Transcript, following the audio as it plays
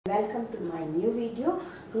welcome to my new video.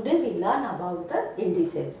 Today we learn about the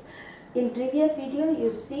indices. In previous video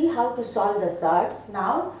you see how to solve the surds.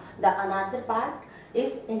 Now the another part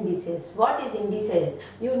is indices. What is indices?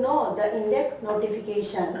 You know the index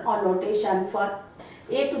notification or notation for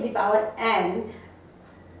a to the power n.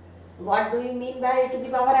 What do you mean by a to the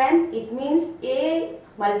power n? It means a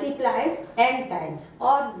multiplied n times,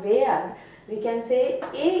 or where we can say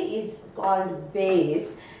a is called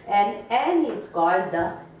base and n is called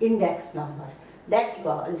the index number. That you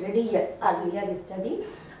already earlier studied.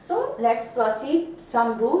 So let's proceed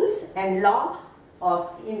some rules and law of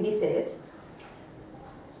indices.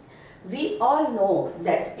 We all know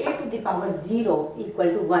that a to the power 0 equal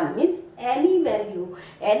to 1 means any value,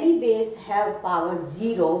 any base have power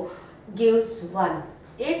 0 gives 1.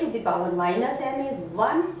 A to the power minus n is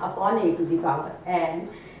 1 upon a to the power n.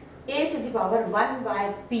 A to the power 1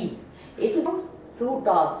 by p. A to the root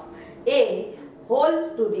of a whole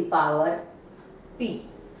to the power p.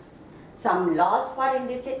 Some laws for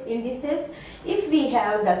indices. If we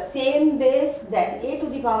have the same base, then a to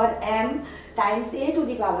the power m times a to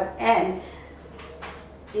the power n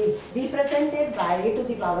is represented by a to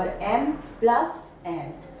the power m plus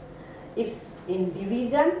n. If in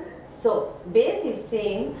division, so base is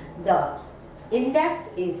same, the index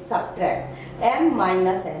is subtract m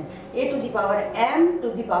minus n. A to the power m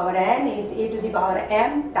to the power n is a to the power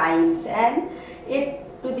m times n. A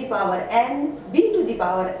to the power n, b to the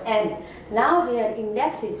power n. Now here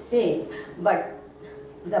index is same but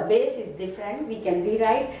the base is different. We can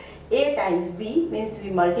rewrite a times b means we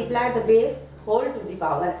multiply the base whole to the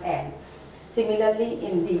power n. Similarly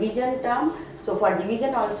in division term, so for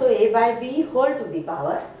division also a by b whole to the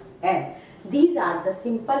power n. These are the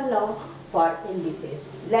simple law for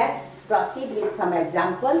indices. Let's proceed with some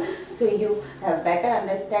example so you have better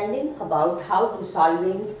understanding about how to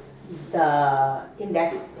solving the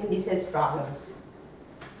indices problems.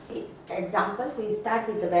 Examples, we start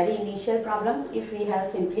with the very initial problems. If we have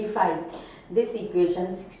simplified this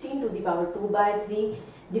equation 16 to the power 2 by 3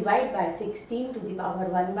 divide by 16 to the power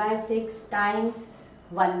 1 by 6 times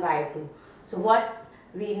 1 by 2. So what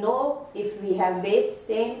we know, if we have base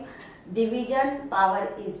same, division power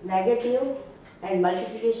is negative and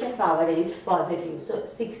multiplication power is positive. So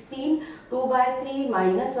 16 2 by 3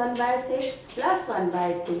 minus 1 by 6 plus 1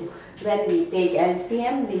 by 2. When we take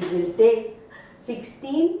LCM, we will take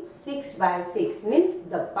 16 6 by 6 means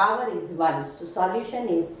the power is 1. So solution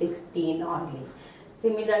is 16 only.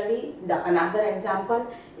 Similarly, the another example,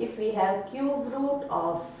 if we have cube root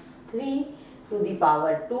of 3 to the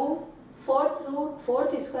power 2,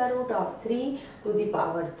 fourth square root of 3 to the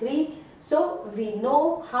power 3. So we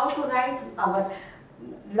know how to write. Our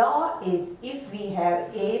law is if we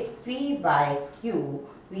have a p by q,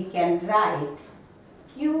 we can write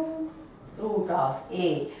q root of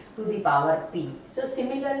a to the power p. So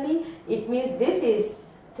similarly, it means this is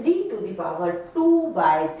 3 to the power 2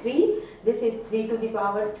 by 3. This is 3 to the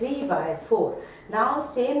power 3 by 4. Now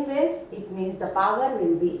same base, it means the power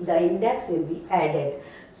will be, the index will be added.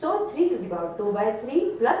 So 3 to the power 2 by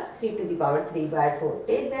 3 plus 3 to the power 3 by 4.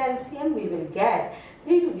 Take the LCM, we will get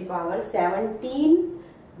 3 to the power 17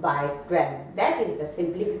 by 12. That is the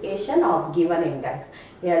simplification of given index.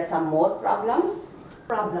 Here are some more problems.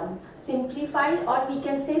 Simplify, or we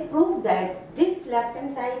can say prove that this left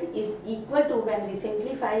hand side is equal to, when we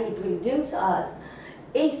simplify it will gives us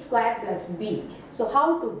a square plus b. So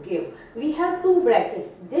how to give? We have two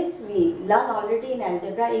brackets. This we learn already in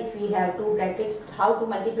algebra. If we have two brackets, how to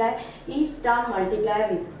multiply? Each term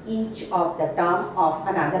multiply with each of the term of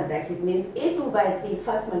another bracket, means a2 by 3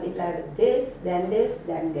 first multiply with this, then this,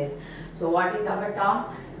 then this. So what is our term?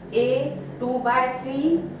 a2 by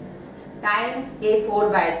 3 times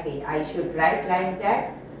a4 by 3. I should write like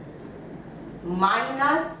that,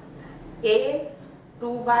 minus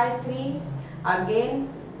a2 by 3 again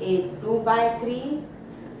a2 by 3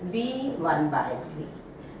 b1 by 3.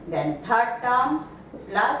 Then third term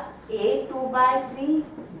plus a2 by 3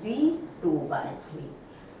 b2 by 3.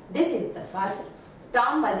 This is the first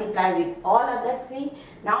term, multiply with all other three.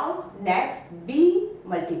 Now next b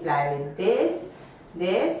multiply with this,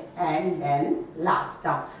 this, and then last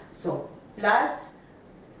term. So plus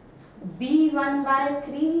b1 by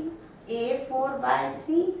 3 a4 by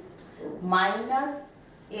 3 minus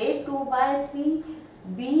a2 by 3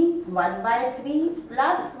 b1 by 3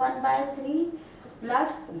 plus 1 by 3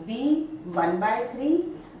 plus b1 by 3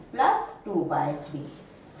 plus 2 by 3.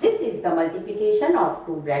 This is the multiplication of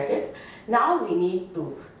two brackets. Now we need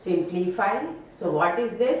to simplify. So what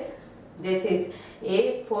is this? This is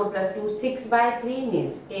a 4 plus 2 6 by 3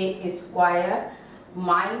 means a square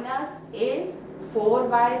minus a 4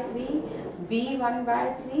 by 3 B1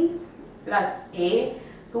 by 3 plus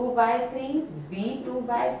A2 by 3, B2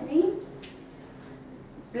 by 3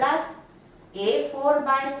 plus A4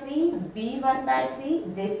 by 3, B1 by 3.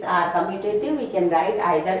 These are commutative. We can write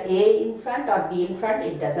either A in front or B in front.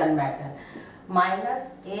 It doesn't matter.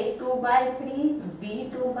 Minus A2 by 3,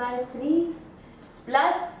 B2 by 3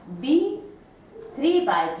 plus B3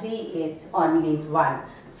 by 3 is only 1.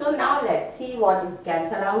 So now let's see what is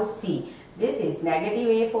cancel out. See, this is negative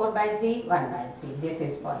A4 by 3, 1 by 3. This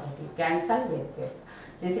is positive. Cancel with this.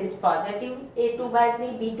 This is positive A2 by 3,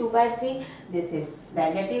 B2 by 3. This is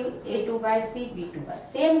negative A2 by 3, B2 by 3.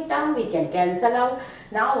 Same term we can cancel out.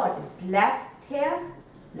 Now what is left here?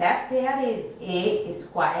 Left here is A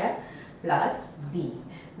square plus B,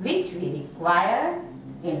 which we require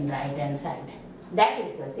in right hand side. That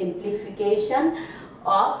is the simplification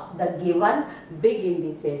of the given big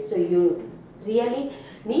indices. So you really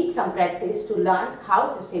need some practice to learn how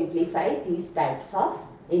to simplify these types of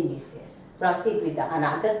indices. Proceed with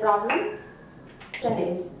another problem. Question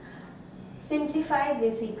is, simplify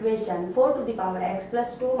this equation 4 to the power x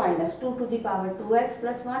plus 2 minus 2 to the power 2x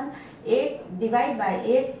plus 1, 8 divide by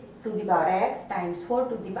 8 to the power x times 4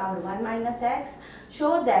 to the power 1 minus x.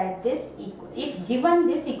 Show that this, if given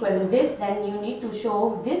this equal to this, then you need to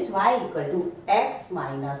show this y equal to x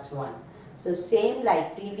minus 1. So same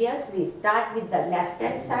like previous, we start with the left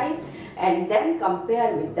hand side and then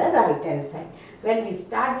compare with the right hand side. When we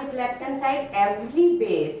start with left hand side, every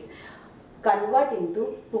base convert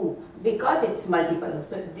into 2 because it's multiple.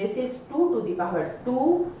 So this is 2 to the power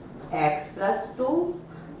 2 x plus 2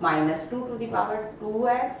 minus 2 to the power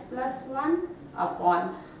 2x plus 1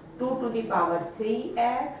 upon 2 to the power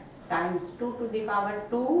 3x times 2 to the power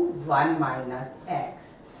 2 1 minus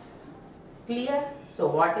x. Clear? So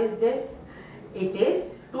what is this? It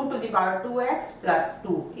is 2 to the power 2x plus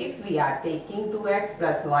 2. If we are taking 2x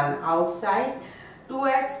plus 1 outside,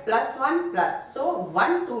 2x plus 1 plus, so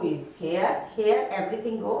 1 2 is here, here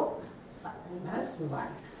everything go minus 1.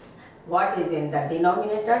 What is in the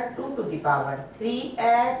denominator? 2 to the power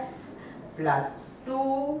 3x plus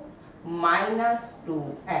 2 minus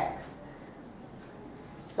 2x.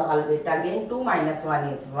 Solve it again. 2 minus 1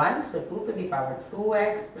 is 1. So 2 to the power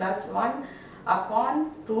 2x plus 1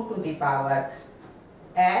 upon 2 to the power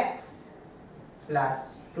x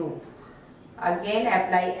plus 2. Again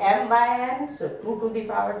apply m by n. So 2 to the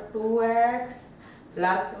power 2x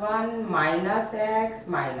plus 1 minus x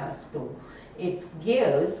minus 2. It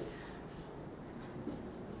gives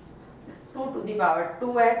 2 to the power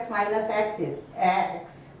 2x minus x is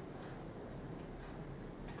x.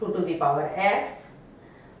 2 to the power x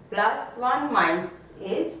plus 1 minus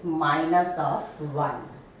is minus of 1.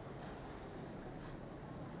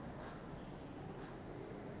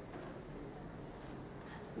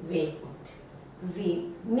 Wait, we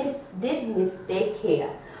did mistake here.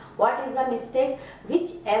 What is the mistake?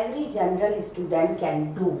 Which every general student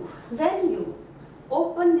can do. When you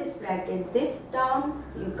open this bracket, this term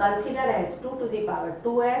you consider as 2 to the power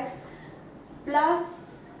 2x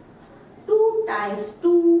plus 2 times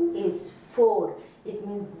 2 is 4. It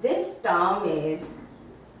means this term is,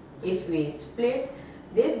 if we split,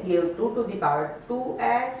 this give 2 to the power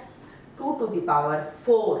 2x, 2 to the power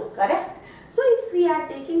 4, correct? So if we are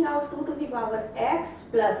taking out 2 to the power x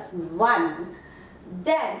plus 1,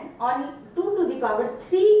 then only 2 to the power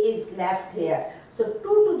 3 is left here. So 2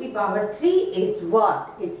 to the power 3 is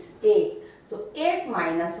what? It's 8. So 8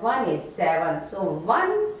 minus 1 is 7. So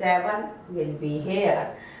 1 7 will be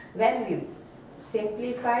here. When we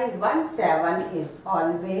simplify, 1 7 is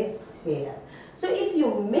always here. So if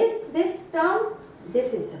you miss this term,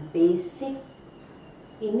 this is the basic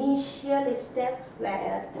initial step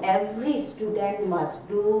where every student must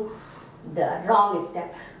do the wrong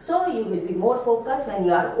step. So you will be more focused when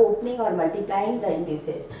you are opening or multiplying the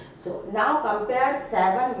indices. So now compare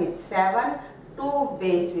 7 with 7, 2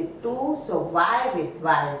 base with 2, so y with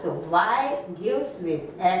y. So y gives with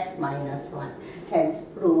x minus 1. Hence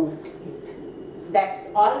proved it. That's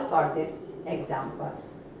all for this example.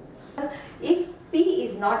 If p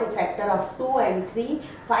is not a factor of 2 and 3,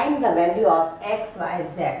 find the value of x, y,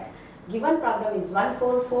 z. Given problem is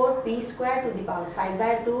 144 p square to the power 5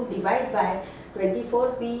 by 2 divided by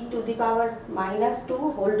 24 p to the power minus 2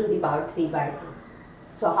 whole to the power 3 by 2.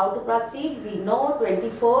 So how to proceed? We know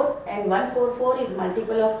 24 and 144 is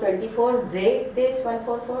multiple of 24. Break this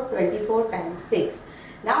 144, 24 times 6.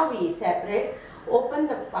 Now we separate. Open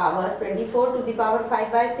the power 24 to the power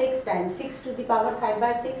 5 by 6 times 6 to the power 5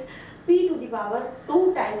 by 6. P to the power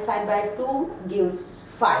 2 times 5 by 2 gives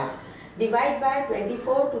 5. Divide by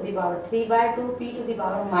 24 to the power 3 by 2. P to the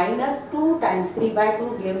power minus 2 times 3 by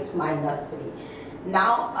 2 gives minus 3.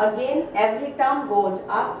 Now again every term goes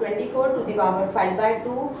up. 24 to the power 5 by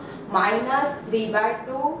 2 minus 3 by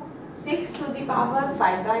 2, 6 to the power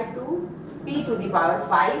 5 by 2, p to the power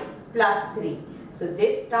 5 plus 3. So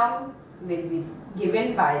this term will be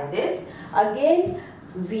given by this. Again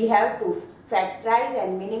we have to factorize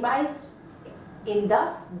and minimize in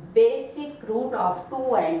the basic root of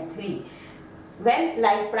 2 and 3. When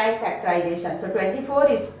like prime factorization, so 24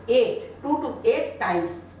 is 8, 2 to 8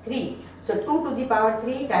 times 3. So 2 to the power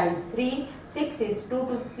 3 times 3, 6 is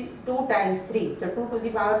 2 times 3. So 2 to the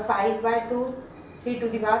power 5 by 2, 3 to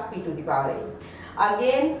the power p to the power 8.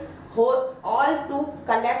 Again all 2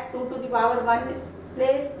 collect 2 to the power 1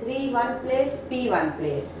 place, 3 1 place, p 1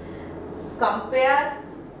 place. Compare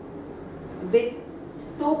with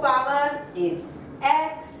 2 power is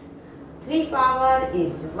x, 3 power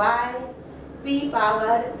is y, p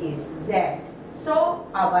power is z. So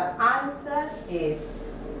our answer is,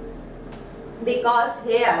 because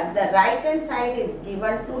here the right hand side is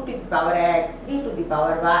given 2 to the power x, 3 to the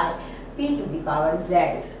power y, p to the power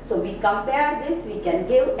z. So we compare this, we can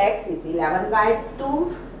give x is 11 by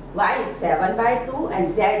 2, y is 7 by 2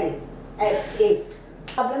 and z is 8.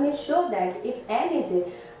 Problem is show that if n is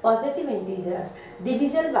a positive integer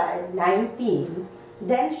divisible by 19,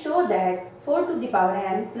 then show that 4 to the power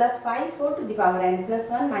n plus 5, 4 to the power n plus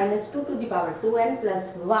 1 minus 2 to the power 2n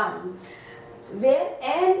plus 1, where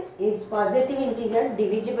n is positive integer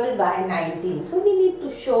divisible by 19. So we need to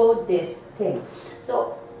show this thing.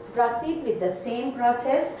 So proceed with the same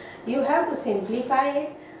process. You have to simplify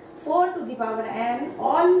it. 4 to the power n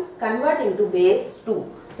all convert into base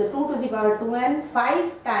 2. So 2 to the power 2n,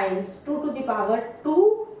 5 times 2 to the power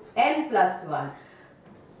 2n plus 1.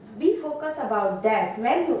 Be focused about that.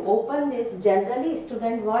 When you open this, generally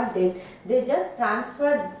student what did, they just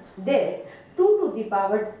transferred this 2 to the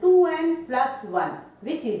power 2n plus 1,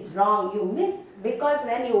 which is wrong. You missed, because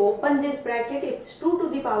when you open this bracket, it's 2 to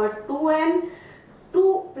the power 2n,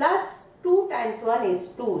 2 plus 2 times 1 is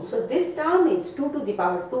 2. So this term is 2 to the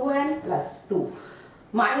power 2n plus 2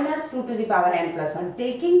 minus 2 to the power n plus 1.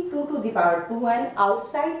 Taking 2 to the power 2n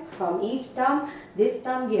outside from each term, this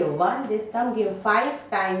term give 1, this term give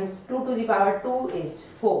 5 times 2 to the power 2 is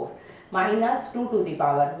 4 minus 2 to the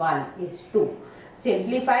power 1 is 2.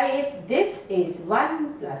 Simplify it. This is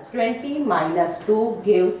 1 plus 20 minus 2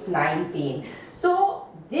 gives 19. So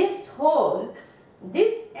this whole,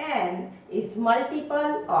 this n is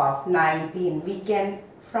multiple of 19. We can,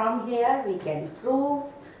 from here we can prove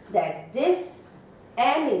that this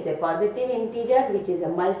n is a positive integer which is a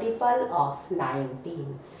multiple of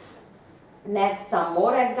 19. Next, some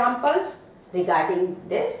more examples regarding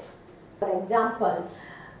this. For example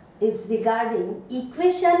is regarding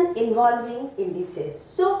equation involving indices.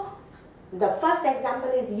 So the first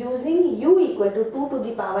example is using u equal to 2 to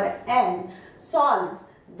the power n, solve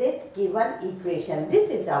this given equation. This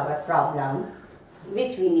is our problem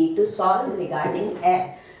which we need to solve regarding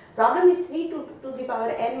n. Problem is 3 to the power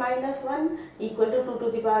n minus 1 equal to 2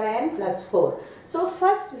 to the power n plus 4. So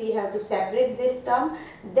first we have to separate this term,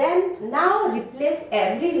 then now replace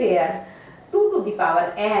everywhere 2 to the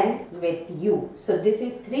power n with u. So this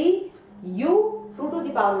is 3 u, 2 to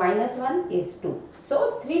the power minus 1 is 2.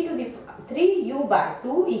 So 3 u by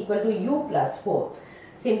 2 equal to u plus 4.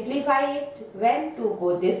 Simplify it. When 2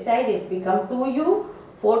 go this side, it become 2u,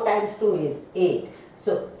 4 times 2 is 8.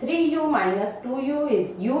 So 3u minus 2u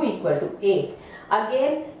is u equal to 8.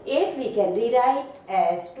 Again 8 we can rewrite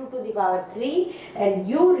as 2 to the power 3 and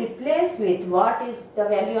u replace with what is the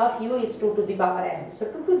value of u is 2 to the power n. So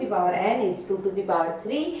 2 to the power n is 2 to the power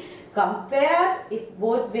 3. Compare if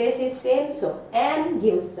both base is same, so n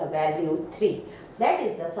gives the value 3. That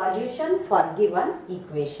is the solution for given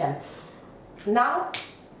equation. Now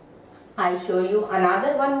I show you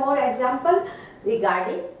another one more example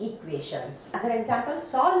regarding equations. Another example,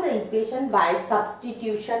 solve the equation by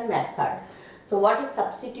substitution method. So what is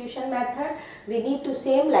substitution method? We need to,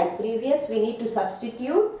 same like previous, we need to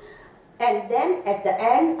substitute and then at the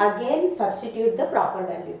end again substitute the proper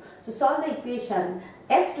value. So solve the equation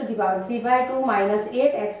x to the power 3 by 2 minus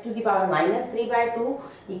 8x to the power minus 3 by 2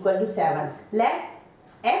 equal to 7. Let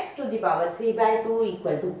x to the power 3 by 2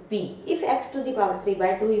 equal to p. If x to the power 3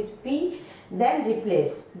 by 2 is p, then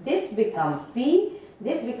replace this become p,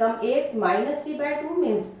 this become 8 minus 3 by 2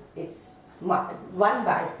 means it's 1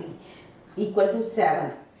 by p equal to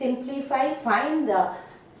 7. Simplify, find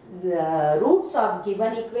the roots of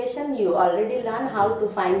given equation. You already learned how to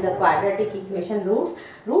find the quadratic equation roots.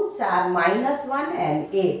 Roots are minus 1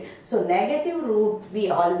 and 8. So negative root we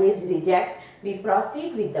always reject. We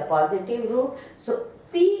proceed with the positive root. So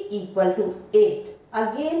p equal to 8.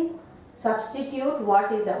 Again substitute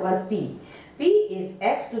what is our p. p P is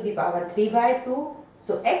x to the power 3 by 2.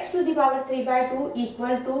 So x to the power 3 by 2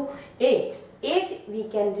 equal to 8. 8 we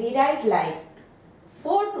can rewrite like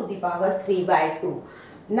 4 to the power 3 by 2.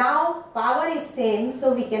 Now power is same,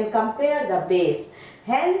 so we can compare the base.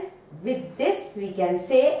 Hence with this we can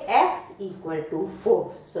say x equal to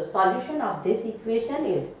 4. So solution of this equation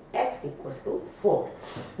is x equal to 4.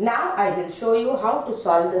 Now I will show you how to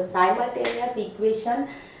solve the simultaneous equation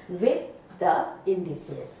with the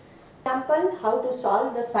indices. Example, how to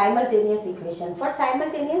solve the simultaneous equation. For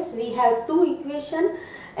simultaneous we have two equations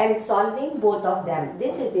and solving both of them.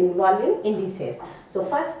 This is involving indices. So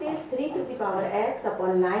first is 3 to the power x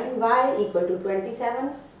upon 9y equal to 27.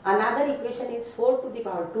 Another equation is 4 to the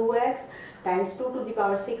power 2x times 2 to the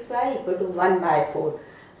power 6y equal to 1 by 4.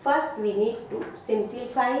 First we need to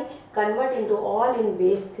simplify, convert into all in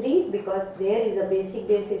base 3 because there is a basic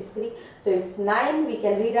base is 3. So it's 9, we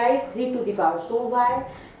can rewrite 3 to the power 2y.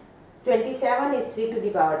 27 is 3 to the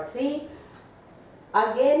power 3.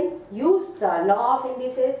 Again use the law of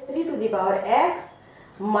indices. 3 to the power x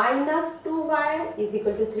minus 2y is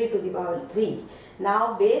equal to 3 to the power 3.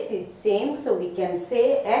 Now base is same, so we can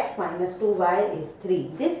say x minus 2y is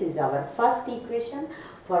 3. This is our first equation.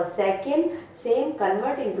 For second, same,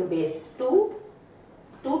 convert into base 2.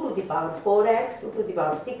 2 to the power 4x, 2 to the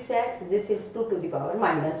power 6x, this is 2 to the power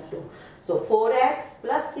minus 2. So 4x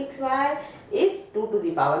plus 6y is 2 to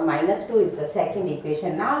the power minus 2 is the second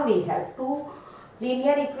equation. Now we have two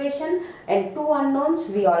linear equation and two unknowns.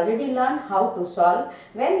 We already learned how to solve.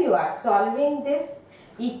 When you are solving this,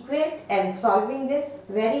 equate and solving this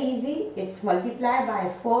very easy. It's multiply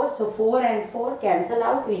by 4. So 4 and 4 cancel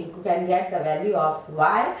out. We can get the value of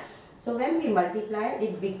y. So when we multiply,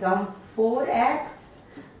 it becomes 4x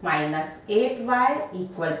minus 8y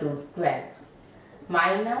equal to 12.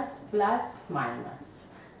 Minus plus minus.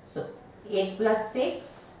 So 8 plus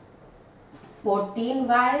 6,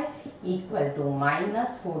 14y equal to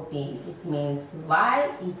minus 14. It means y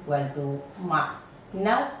equal to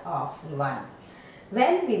minus of 1.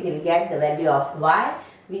 When we will get the value of y,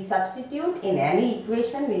 we substitute in any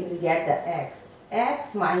equation, we will get the x.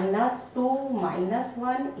 X minus 2 minus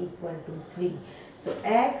 1 equal to 3. So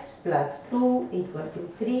x plus 2 equal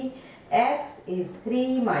to 3. X is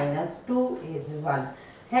 3 minus 2 is 1.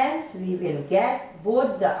 Hence we will get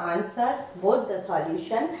both the answers, both the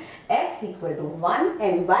solution, x equal to 1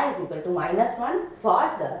 and y is equal to minus 1 for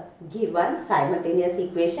the given simultaneous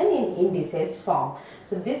equation in indices form.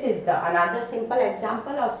 So this is the another simple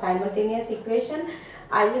example of simultaneous equation.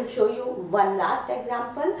 I will show you one last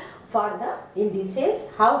example for the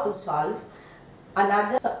indices, how to solve.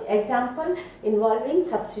 Another example involving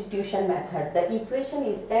substitution method. The equation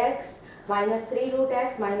is x minus 3 root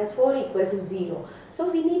x minus 4 equal to 0.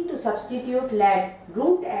 So we need to substitute, let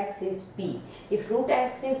root x is p. If root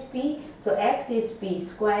x is p, so x is p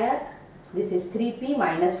square. This is 3p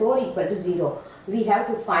minus 4 equal to 0. We have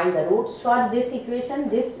to find the roots for this equation.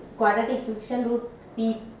 This quadratic equation root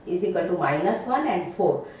p is equal to minus 1 and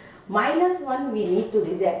 4. Minus 1 we need to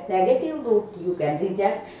reject. Negative root you can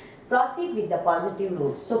reject. Proceed with the positive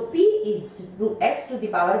roots. So p is root x to the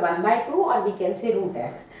power 1 by 2, or we can say root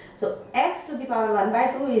x. So x to the power 1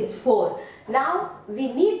 by 2 is 4. Now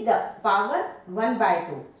we need the power 1 by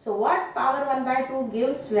 2. So what power 1 by 2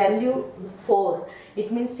 gives value 4? It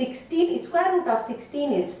means 16, square root of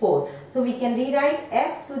 16 is 4. So we can rewrite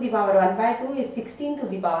x to the power 1 by 2 is 16 to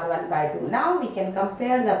the power 1 by 2. Now we can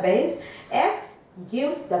compare the base. X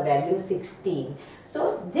gives the value 16.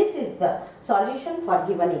 So this is the solution for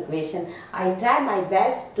given equation. I try my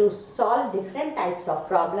best to solve different types of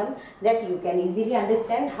problems that you can easily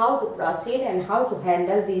understand how to proceed and how to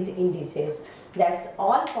handle these indices. That's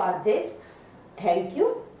all for this. Thank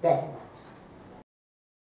you very much.